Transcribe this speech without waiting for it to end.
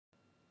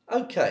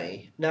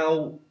Okay,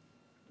 now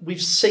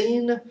we've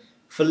seen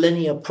for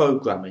linear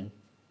programming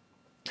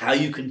how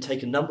you can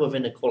take a number of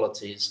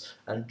inequalities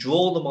and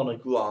draw them on a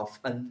graph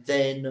and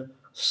then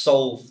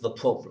solve the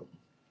problem.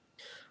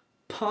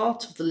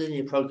 Part of the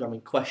linear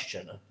programming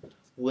question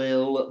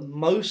will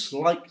most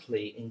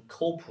likely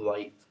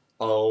incorporate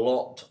a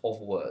lot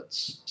of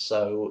words.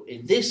 So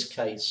in this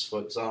case,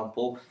 for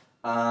example,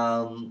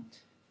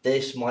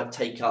 this might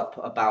take up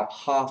about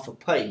half a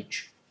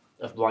page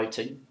of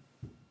writing,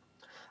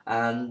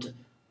 and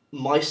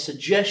my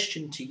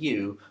suggestion to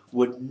you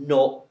would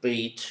not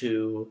be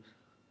to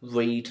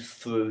read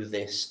through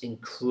this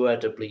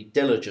incredibly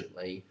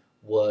diligently,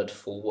 word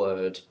for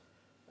word,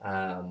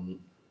 and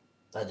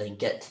then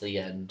get to the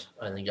end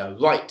and then go,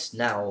 right,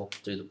 now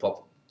do the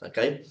problem.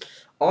 Okay,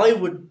 I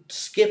would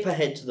skip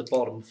ahead to the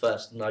bottom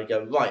first and I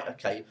go, right,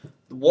 okay,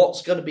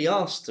 what's going to be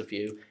asked of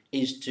you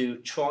is to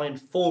try and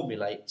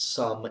formulate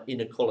some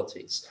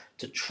inequalities,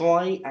 to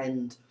try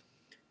and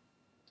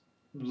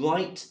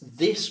write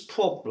this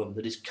problem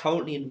that is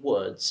currently in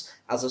words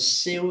as a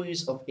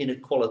series of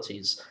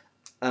inequalities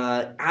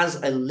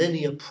as a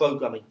linear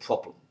programming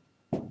problem.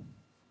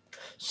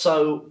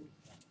 So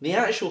the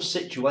actual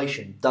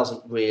situation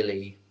doesn't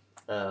really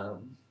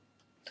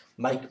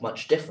make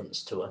much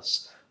difference to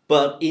us,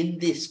 but in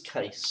this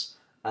case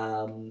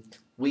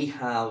we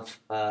have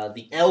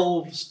the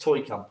Elves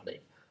Toy Company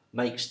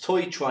makes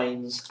toy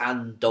trains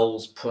and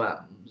dolls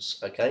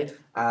prams, okay,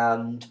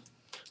 and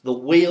the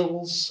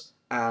wheels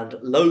and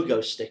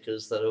logo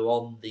stickers that are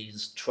on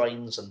these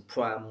trains and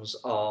prams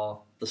are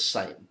the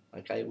same.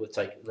 Okay,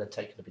 they're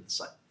taken to be the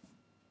same.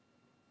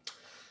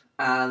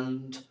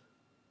 And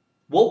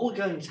what we're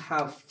going to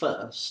have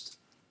first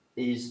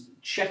is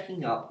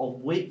checking up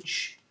on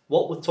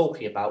what we're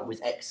talking about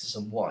with x's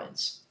and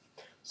y's.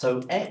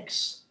 So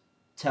x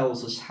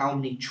tells us how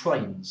many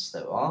trains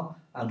there are,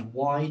 and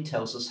y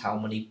tells us how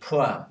many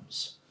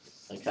prams.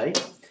 Okay,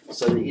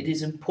 so it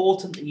is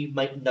important that you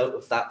make note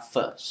of that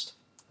first.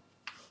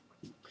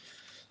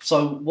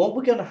 So what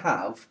we're going to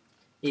have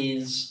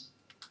is,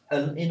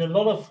 in a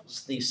lot of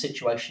these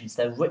situations,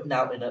 they're written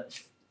out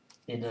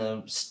in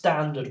a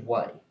standard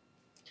way.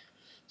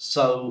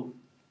 So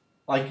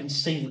I can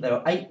see that there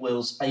are 8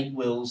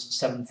 wheels,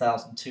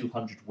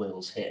 7,200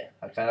 wheels here.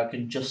 Okay, I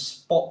can just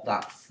spot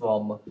that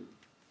from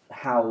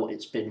how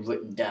it's been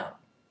written down.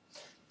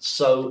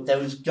 So there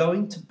is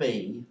going to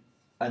be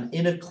an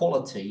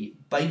inequality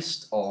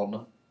based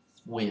on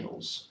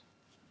wheels.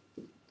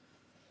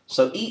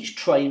 So each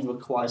train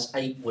requires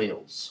 8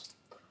 wheels.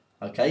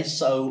 Okay,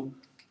 so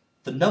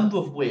the number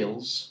of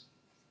wheels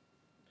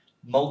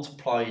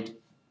multiplied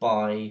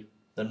by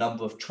the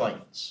number of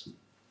trains.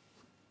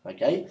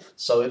 Okay,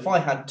 so if I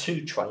had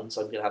 2 trains,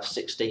 I'm going to have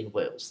 16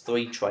 wheels,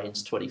 3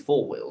 trains,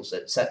 24 wheels,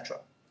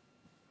 etc.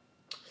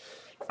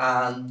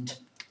 And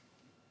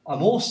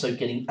I'm also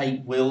getting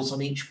 8 wheels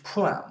on each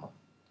pram.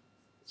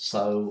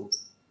 So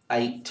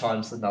 8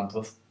 times the number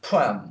of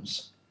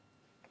prams.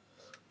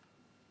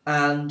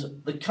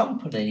 And the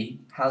company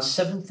has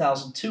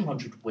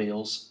 7,200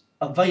 wheels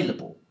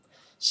available.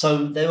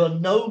 So there are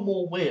no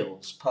more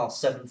wheels past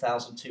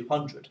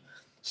 7,200.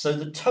 So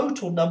the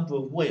total number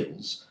of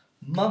wheels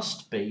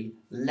must be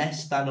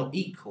less than or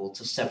equal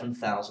to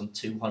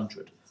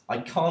 7,200. I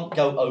can't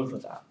go over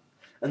that.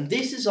 And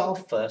this is our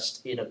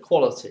first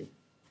inequality.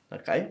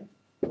 Okay?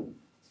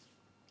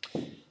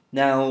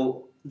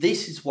 Now,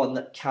 this is one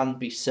that can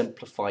be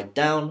simplified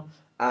down,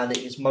 and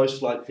it is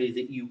most likely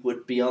that you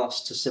would be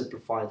asked to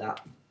simplify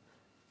that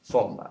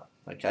from that,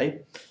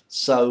 okay?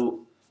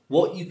 So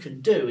what you can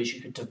do is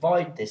you can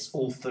divide this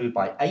all through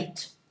by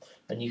 8,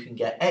 and you can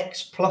get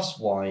x plus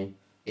y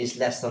is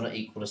less than or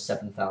equal to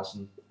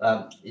 7,000,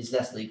 is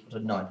less than or equal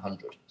to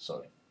 900,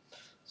 sorry.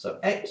 So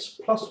x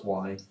plus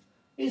y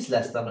is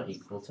less than or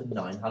equal to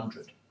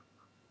 900.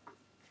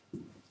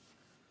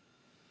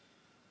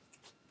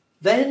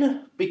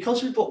 Then,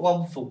 because we've got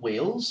one for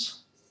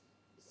wheels,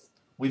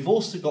 we've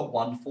also got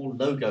one for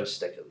logo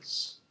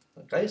stickers.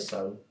 Okay,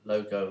 so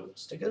logo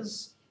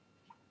stickers.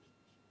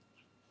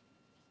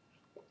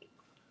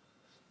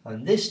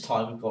 And this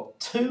time we've got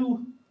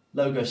 2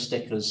 logo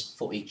stickers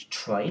for each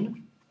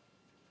train.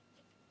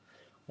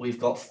 We've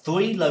got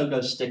 3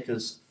 logo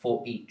stickers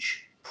for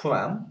each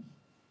pram.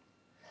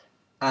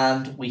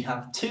 And we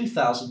have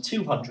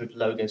 2,200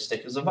 logo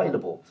stickers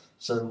available.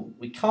 So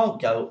we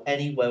can't go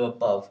anywhere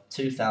above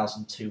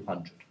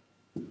 2,200.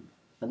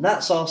 And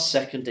that's our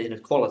second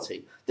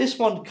inequality. This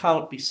one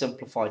can't be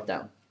simplified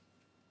down.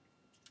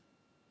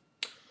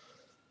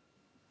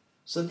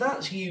 So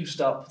that's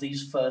used up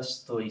these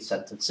first 3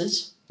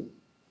 sentences.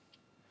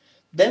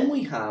 Then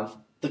we have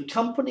the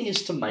company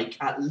is to make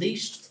at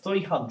least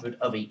 300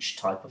 of each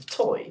type of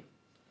toy.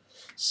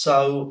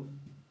 So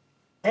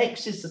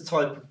X is the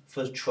type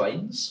for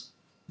trains.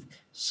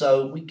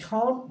 So we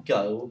can't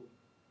go,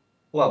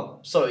 well,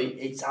 sorry,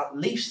 it's at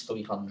least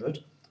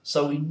 300.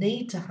 So we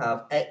need to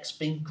have x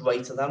being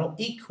greater than or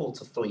equal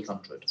to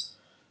 300,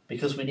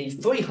 because we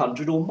need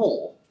 300 or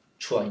more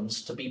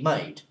trains to be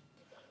made.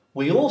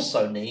 We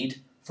also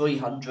need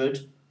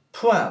 300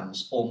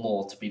 prams or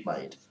more to be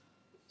made.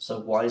 So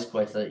y is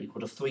greater than or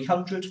equal to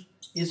 300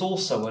 is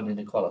also an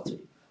inequality.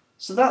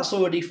 So that's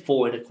already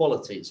 4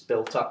 inequalities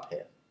built up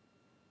here.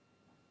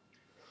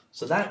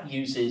 So that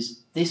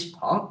uses this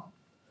part,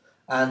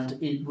 and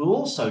we're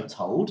also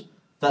told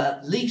that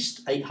at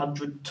least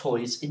 800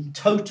 toys in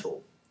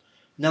total.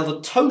 Now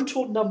the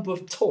total number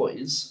of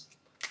toys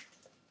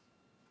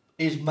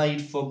is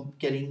made from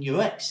getting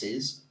your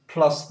x's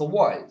plus the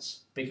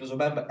y's, because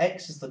remember,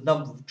 x is the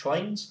number of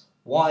trains,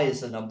 y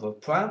is the number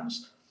of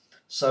prams,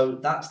 so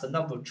that's the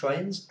number of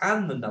trains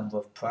and the number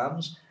of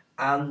prams,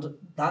 and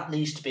that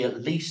needs to be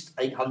at least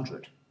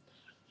 800.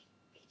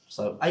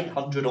 So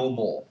 800 or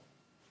more.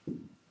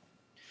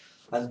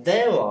 And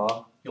there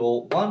are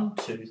your 1,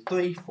 2,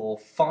 3, 4,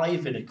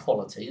 5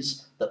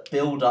 inequalities that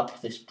build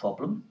up this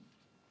problem.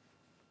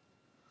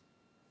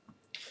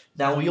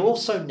 Now we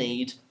also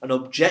need an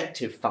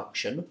objective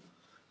function,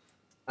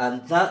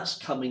 and that's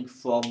coming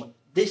from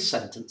this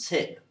sentence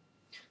here.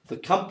 The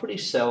company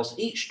sells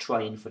each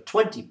train for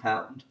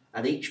 £20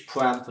 and each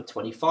pram for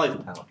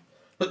 £25.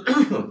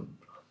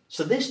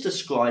 So this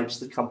describes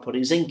the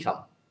company's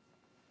income.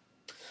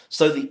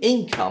 So the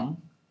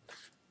income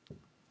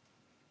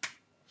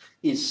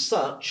is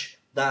such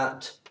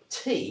that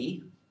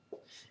T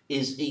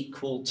is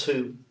equal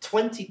to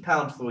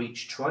 £20 for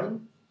each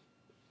train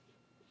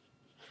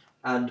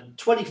and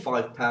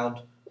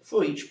 £25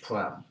 for each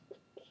pram.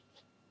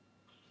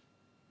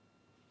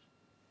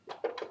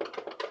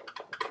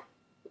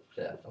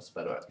 Yeah, that's a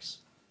better X.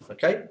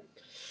 Okay,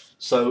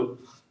 so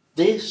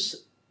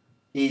this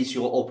is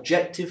your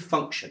objective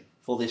function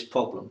for this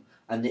problem,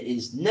 and it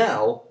is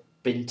now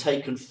been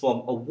taken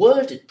from a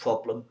worded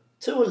problem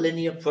to a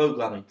linear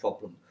programming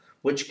problem,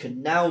 which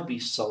can now be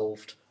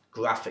solved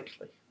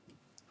graphically.